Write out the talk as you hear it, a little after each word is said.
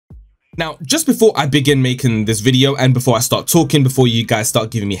Now, just before I begin making this video and before I start talking, before you guys start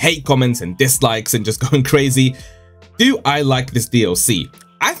giving me hate comments and dislikes and just going crazy, do I like this DLC?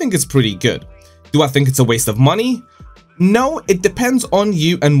 I think it's pretty good. Do I think it's a waste of money? No, it depends on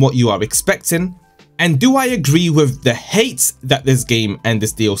you and what you are expecting. And do I agree with the hate that this game and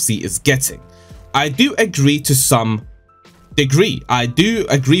this DLC is getting? I do agree to some degree. I do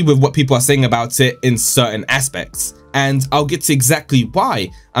agree with what people are saying about it in certain aspects. And I'll get to exactly why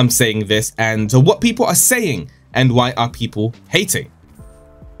I'm saying this and what people are saying and why are people hating.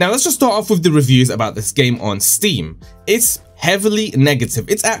 Now let's just start off with the reviews about this game on Steam. It's heavily negative.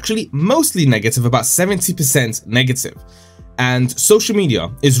 It's actually mostly negative, about 70% negative. And social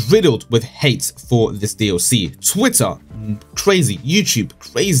media is riddled with hate for this DLC. Twitter, crazy. YouTube,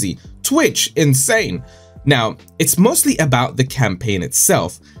 crazy. Twitch, insane. Now, it's mostly about the campaign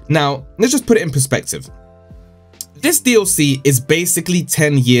itself. Now, let's just put it in perspective. This DLC is basically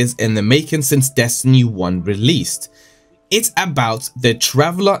 10 years in the making since Destiny 1 released. It's about the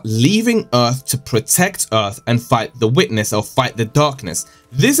Traveler leaving Earth to protect Earth and fight the Witness or fight the darkness.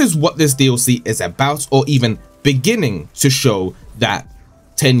 This is what this DLC is about, or even beginning to show that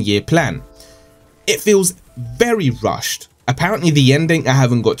 10-year plan. It feels very rushed. Apparently the ending, I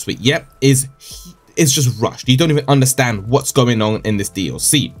haven't got to it yet, is just rushed. You don't even understand what's going on in this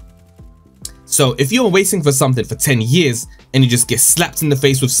DLC. So if you're waiting for something for 10 years and you just get slapped in the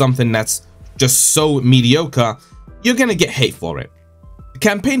face with something that's just so mediocre, you're gonna get hate for it. The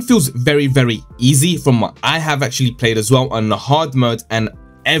campaign feels very, very easy from what I have actually played as well on the hard mode, and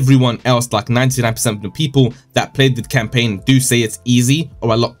everyone else, like 99% of the people that played the campaign, do say it's easy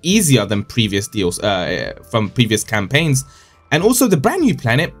or a lot easier than previous deals from previous campaigns. And also the brand new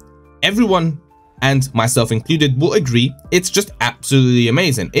planet, everyone and myself included will agree, it's just absolutely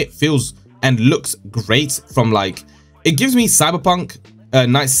amazing. It feels and looks great from, like, it gives me Cyberpunk,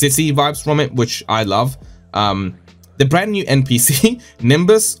 Night City vibes from it, which I love. The brand new NPC,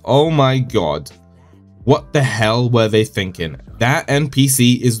 Nimbus, oh my god. What the hell were they thinking? That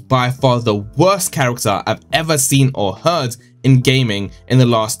NPC is by far the worst character I've ever seen or heard in gaming in the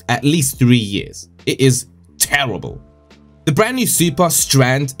last at least 3 years. It is terrible. The brand new Super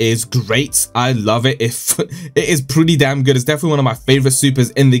Strand is great. I love it. It is pretty damn good. It's definitely one of my favorite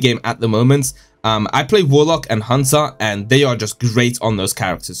supers in the game at the moment. I play Warlock and Hunter, and they are just great on those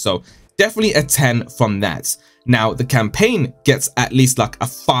characters. So definitely a 10 from that. Now, the campaign gets at least like a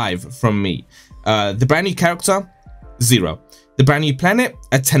 5 from me. The brand new character, 0. The brand new planet,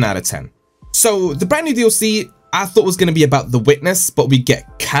 a 10 out of 10. So the brand new DLC, I thought was going to be about the Witness, but we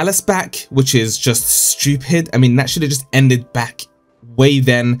get Callus back, which is just stupid. I mean, that should have just ended back way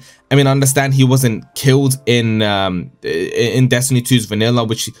then. I mean, I understand he wasn't killed in Destiny 2's vanilla,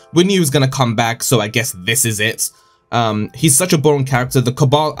 which we knew he was going to come back, so I guess this is it. He's such a boring character. The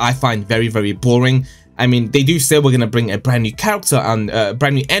Cabal I find very, very boring. I mean, they do say we're going to bring a brand new character and a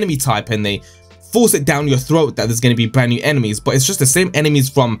brand new enemy type, and they force it down your throat that there's going to be brand new enemies, but it's just the same enemies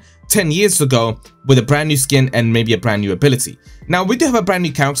from 10 years ago with a brand new skin and maybe a brand new ability. Now, we do have a brand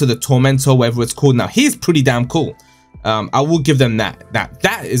new character, the Tormentor, whatever it's called. Now, he's pretty damn cool. I will give them that.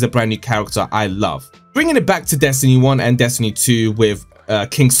 That is a brand new character I love. Bringing it back to Destiny 1 and Destiny 2 with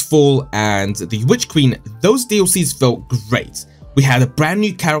King's Fall and the Witch Queen, those DLCs felt great. We had a brand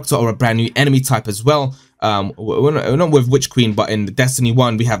new character or a brand new enemy type as well. We're not with Witch Queen, but in the Destiny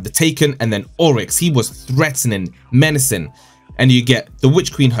 1 we have the Taken and then Oryx. He was threatening, menacing, and you get the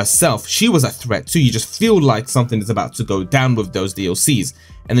Witch Queen herself. She was a threat too. You just feel like something is about to go down with those DLCs.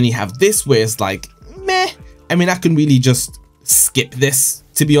 And then you have this where it's like, meh. I mean, I can really just skip this,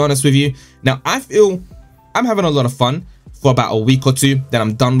 to be honest with you. Now, I feel I'm having a lot of fun for about a week or two, then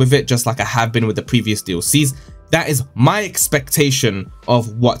I'm done with it, just like I have been with the previous DLCs. That is my expectation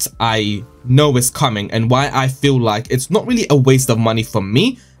of what I know is coming and why I feel like it's not really a waste of money for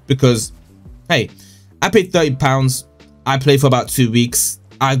me, because, hey, I paid £30, I play for about 2 weeks,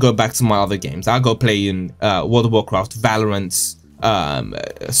 I go back to my other games. I go play in World of Warcraft, Valorant,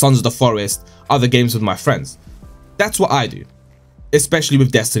 Sons of the Forest, other games with my friends. That's what I do, especially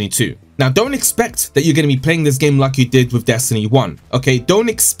with Destiny 2. Now, don't expect that you're going to be playing this game like you did with Destiny 1, okay? Don't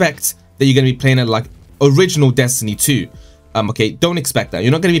expect that you're going to be playing it like original Destiny 2. Okay, don't expect that.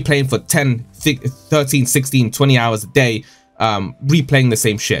 You're not going to be playing for 10, 13, 16, 20 hours a day, replaying the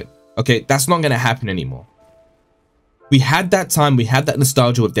same shit. Okay, that's not going to happen anymore. We had that time, we had that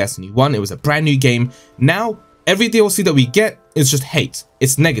nostalgia with Destiny 1. It was a brand new game. Now, every DLC that we get is just hate.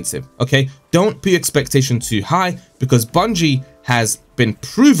 It's negative, okay? Don't put your expectation too high, because Bungie has been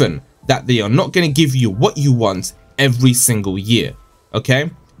proven that they are not going to give you what you want every single year,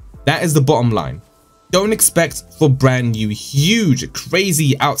 okay? That is the bottom line. Don't expect for brand new, huge,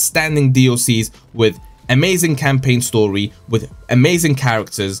 crazy, outstanding DLCs with amazing campaign story, with amazing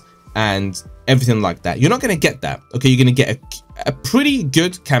characters and everything like that. You're not going to get that. Okay, you're going to get a pretty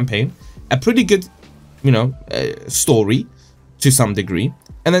good campaign, a pretty good, you know, story to some degree.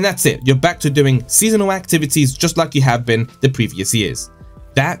 And then that's it. You're back to doing seasonal activities just like you have been the previous years.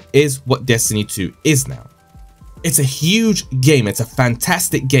 That is what Destiny 2 is now. It's a huge game. It's a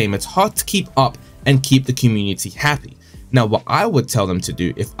fantastic game. It's hard to keep up and keep the community happy. Now, what I would tell them to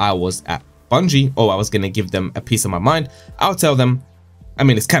do if I was at Bungie, or I was going to give them a piece of my mind, I'll tell them, I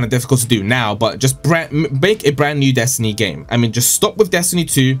mean, it's kind of difficult to do now, but just make a brand new Destiny game. I mean, just stop with Destiny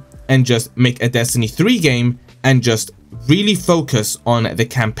 2 and just make a Destiny 3 game and just really focus on the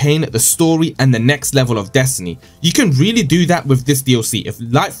campaign, the story, and the next level of Destiny. You can really do that with this DLC. If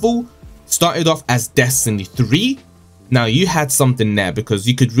Lightfall started off as Destiny 3, now you had something there, because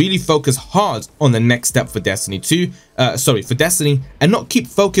you could really focus hard on the next step for Destiny 2, for Destiny, and not keep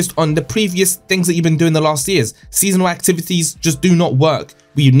focused on the previous things that you've been doing the last years. Seasonal activities just do not work.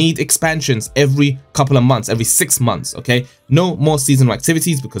 We need expansions every couple of months, every 6 months, okay? No more seasonal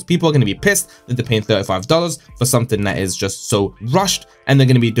activities, because people are going to be pissed that they're paying $35 for something that is just so rushed, and they're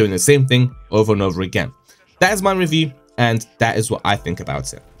going to be doing the same thing over and over again. That is my review, and that is what I think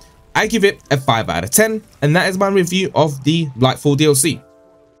about it. I give it a 5 out of 10, and that is my review of the Lightfall DLC.